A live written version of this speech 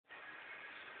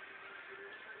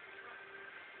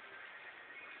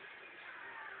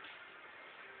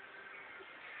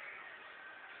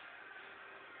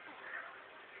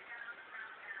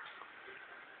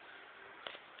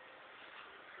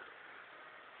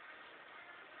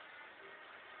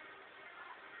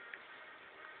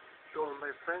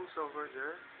my friends over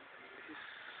there, this is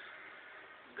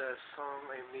the song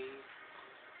I made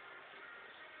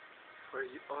for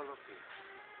you, all of you.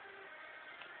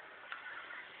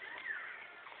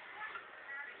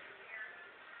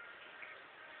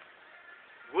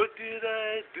 What did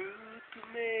I do to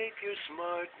make you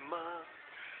smart, ma?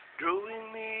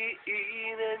 Drawing me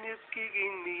in and you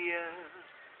kicking me out.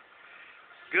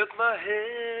 Got my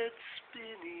head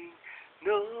spinning,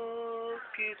 no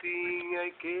kidding,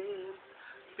 I can't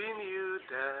pin you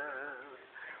down.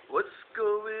 What's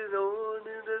going on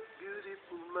in that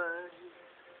beautiful mind?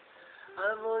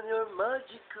 I'm on your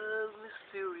magical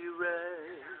mystery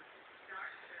ride.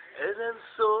 And I'm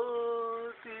so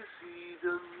dizzy,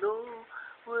 don't know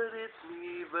what it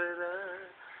means, but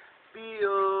I'll be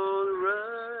alright.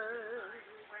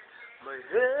 My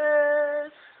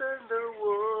head's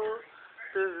underwater,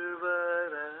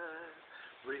 but I'm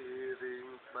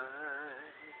breathing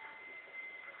fine.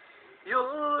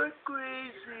 You're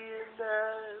crazy and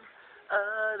I'm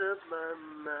out of my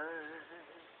mind.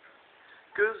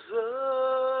 'Cause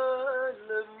all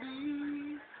of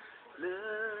me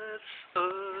loves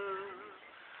all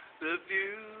of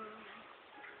you.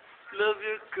 Love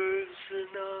your curves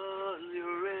and all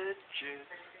your edges,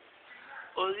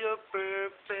 all your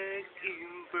perfect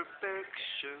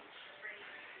imperfections.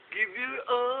 Give your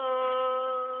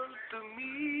all to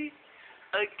me,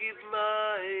 I give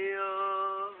my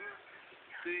all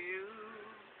to you.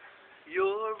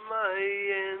 You're my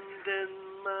end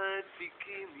and my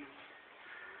beginning.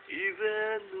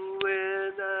 Even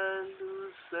when I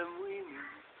lose, I'm winning.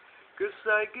 'Cause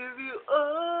I give you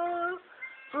all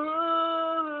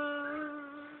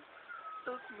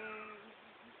of me.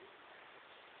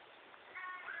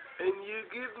 And you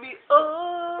give me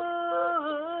all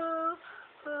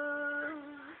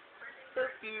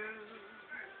of you.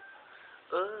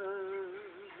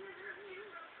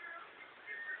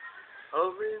 How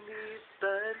many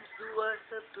times do I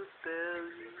have to tell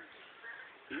you?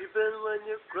 Even when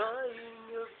you're crying,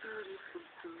 you're beautiful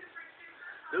too.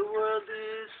 The world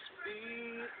is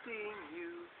beating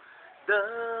you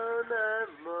down.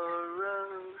 I'm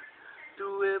around to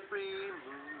every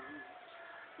move.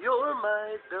 You're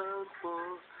my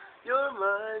downfall, you're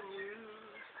my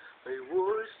muse, my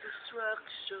worst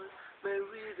distraction, my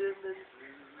rhythm and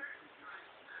blues.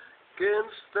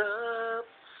 Can't stop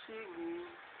singing,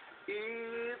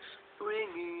 it's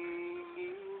ringing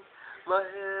in my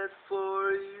head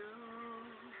for you.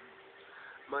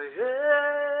 My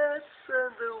head's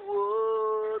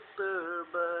underwater,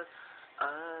 but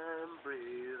I'm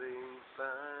breathing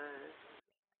fine.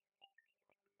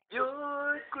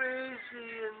 You're crazy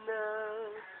and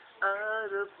I'm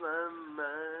out of my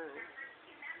mind.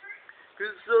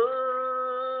 'Cause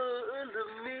all of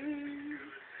me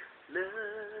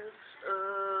loves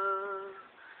all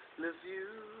of you.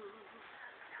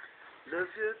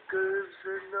 Love your curves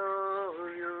and all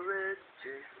your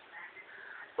edges,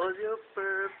 all your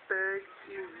perfect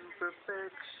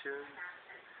imperfections.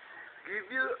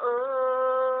 Give your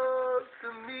all to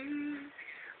me,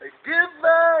 I give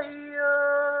my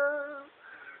all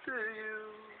to you.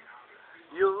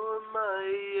 You're my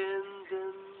end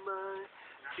and my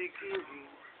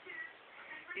beginning.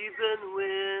 Even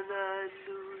when I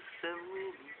lose, I'm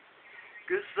winning.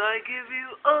 'Cause I give you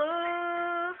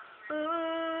all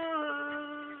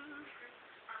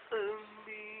of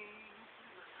me.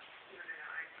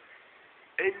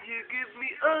 And you give me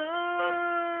all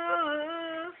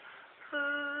of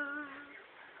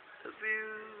you.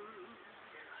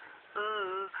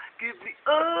 Give me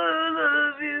all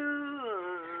of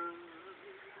you.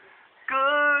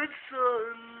 Cards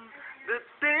on the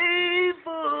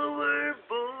table, we're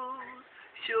both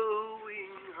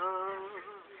showing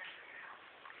hearts,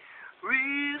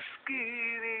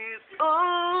 risking it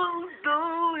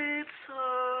although it's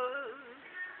hard.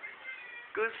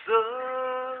 'Cause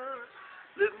all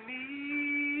of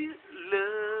me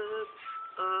loves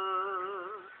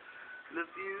all of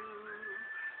you.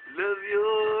 Love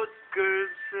your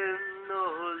curves and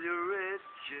all your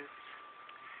edges,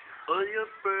 all your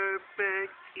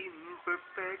perfect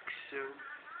imperfections.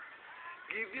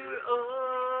 Give your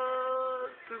all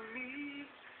to me,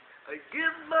 I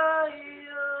give my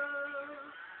all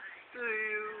to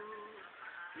you.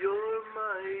 You're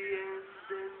my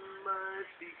end and my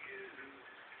beginning.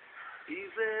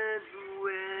 Even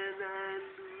when I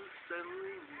lose, I'm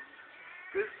winning.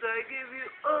 'Cause I give you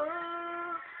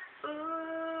all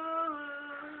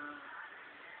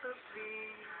of me.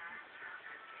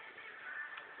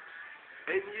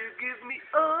 And you give me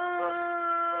all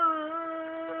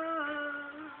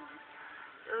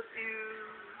of you.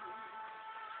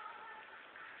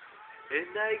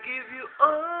 And I give you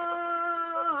all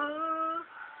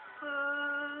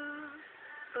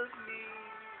of me,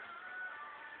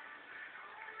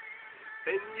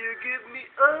 and you give me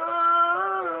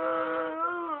all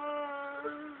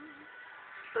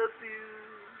of you.